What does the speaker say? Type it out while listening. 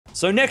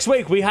So next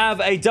week, we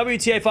have a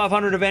WTA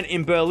 500 event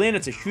in Berlin.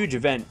 It's a huge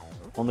event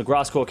on the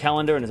grass court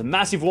calendar, and it's a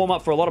massive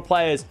warm-up for a lot of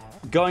players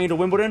going into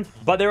Wimbledon.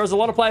 But there is a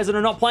lot of players that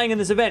are not playing in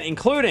this event,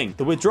 including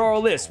the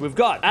withdrawal list. We've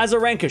got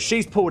Azarenka,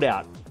 she's pulled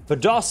out.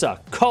 Badosa,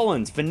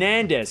 Collins,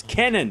 Fernandez,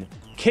 Kennan,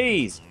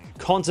 Keys,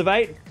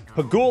 Kontaveit,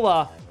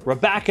 Pegula,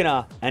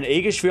 Rybakina, and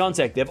Iga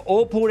Swiatek. They've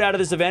all pulled out of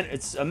this event.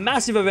 It's a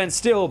massive event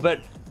still,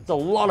 but there's a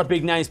lot of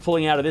big names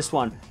pulling out of this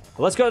one.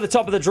 Let's go to the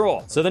top of the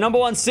draw. So the number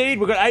 1 seed,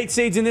 we've got 8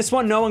 seeds in this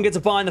one. No one gets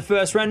a bye in the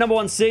first round. Number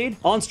 1 seed,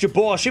 Ons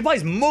Jabeur. She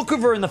plays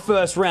Mukova in the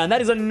first round.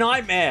 That is a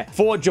nightmare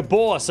for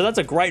Jabeur. So that's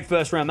a great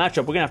first round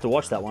matchup. We're going to have to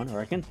watch that one, I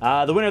reckon.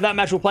 The winner of that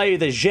match will play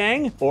either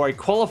Zhang or a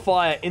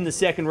qualifier in the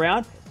second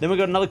round. Then we've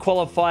got another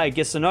qualifier,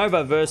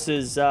 Gessanova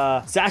versus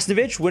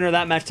Sasnovich. Winner of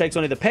that match takes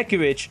on either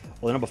Pekovic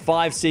or the number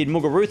 5 seed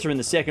Muguruza in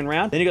the second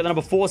round. Then you got the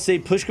number 4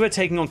 seed Pliskova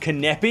taking on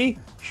Kanepi.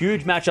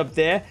 Huge matchup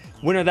there.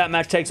 Winner of that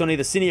match takes on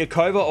either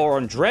Siniakova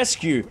or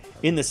Andreescu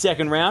in the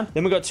second round.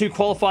 Then we've got 2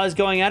 qualifiers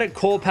going at it.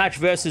 Korpatch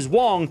versus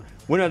Wong.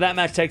 Winner of that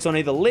match takes on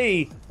either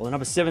Lee or the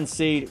number 7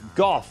 seed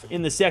Gauff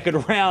in the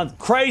second round.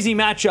 Crazy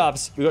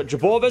matchups. We've got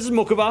Jabeur versus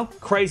Mukova.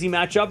 Crazy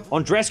matchup.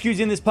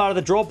 Andreescu's in this part of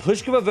the draw.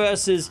 Pliskova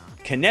versus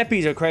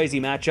Kanepi's a crazy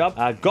matchup.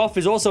 Gauff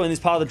is also in this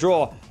part of the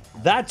draw.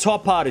 That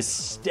top part is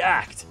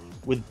stacked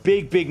with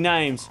big, big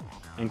names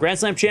and Grand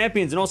Slam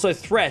champions and also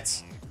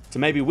threats to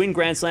maybe win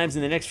Grand Slams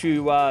in the next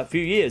few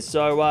years.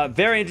 So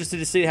very interested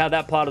to see how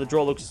that part of the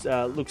draw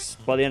looks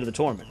by the end of the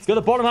tournament. Let's go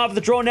to the bottom half of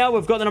the draw now.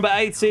 We've got the number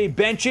 8 seed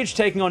Bencic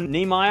taking on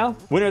Niemeyer.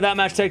 Winner of that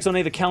match takes on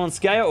either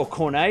Kalinskaya or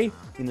Cornet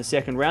in the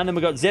second round. Then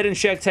we've got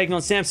Zedinchek taking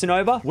on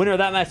Samsonova. Winner of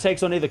that match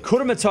takes on either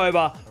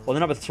Kudermetova or the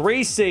number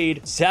 3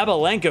 seed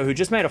Sabalenka, who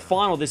just made a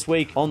final this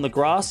week on the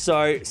grass. So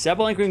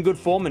Sabalenka in good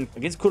form, and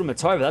against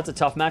Kudermetova, that's a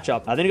tough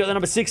matchup. Then you got the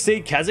number 6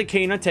 seed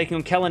Kasatkina taking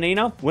on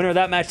Kalinina. Winner of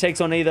that match takes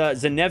on either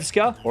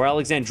Zanevska or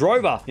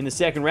Alexandrova in the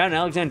second round.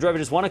 And Alexandrova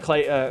just won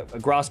a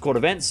grass court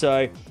event,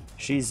 so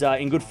she's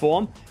in good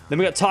form. Then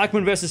we got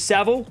Teichmann versus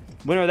Saville.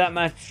 Winner of that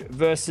match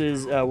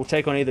versus will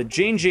take on either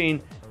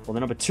Jean or the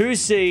number 2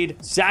 seed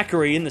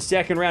Sakkari in the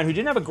second round, who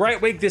didn't have a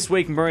great week this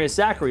week, Maria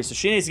Sakkari, so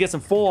she needs to get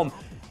some form.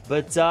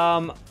 But,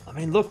 I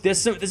mean, look, there's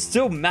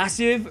still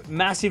massive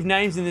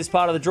names in this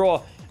part of the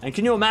draw. And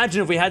can you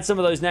imagine if we had some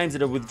of those names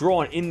that are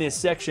withdrawn in this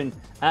section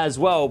as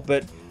well?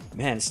 But,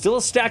 man, it's still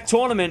a stacked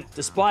tournament,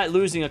 despite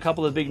losing a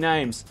couple of big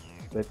names.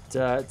 But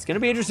it's going to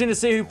be interesting to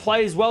see who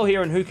plays well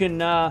here and who can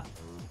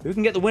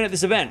get the win at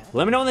this event.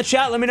 Let me know in the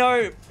chat. Let me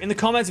know in the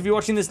comments if you're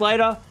watching this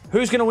later.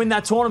 Who's going to win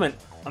that tournament?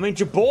 I mean,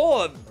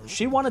 Jabeur,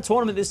 she won a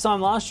tournament this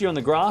time last year on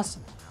the grass,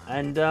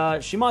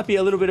 and she might be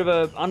a little bit of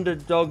an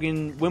underdog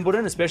in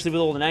Wimbledon, especially with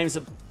all the names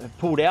that have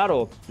pulled out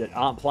or that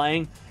aren't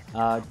playing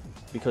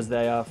because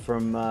they are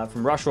from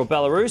Russia or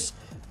Belarus.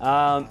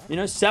 You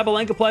know,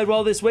 Sabalenka played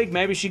well this week.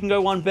 Maybe she can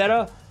go one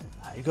better.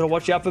 You've got to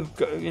watch out for,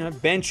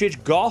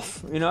 Bencic,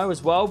 Gauff,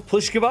 as well.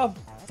 Pliskova,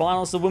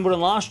 finalist of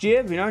Wimbledon last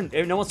year.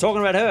 No one's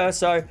talking about her.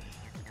 So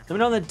let me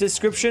know in the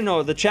description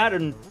or the chat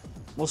and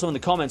also in the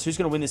comments who's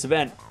going to win this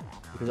event.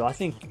 Because I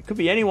think it could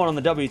be anyone on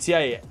the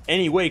WTA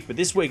any week, but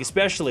this week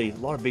especially, a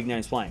lot of big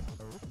names playing.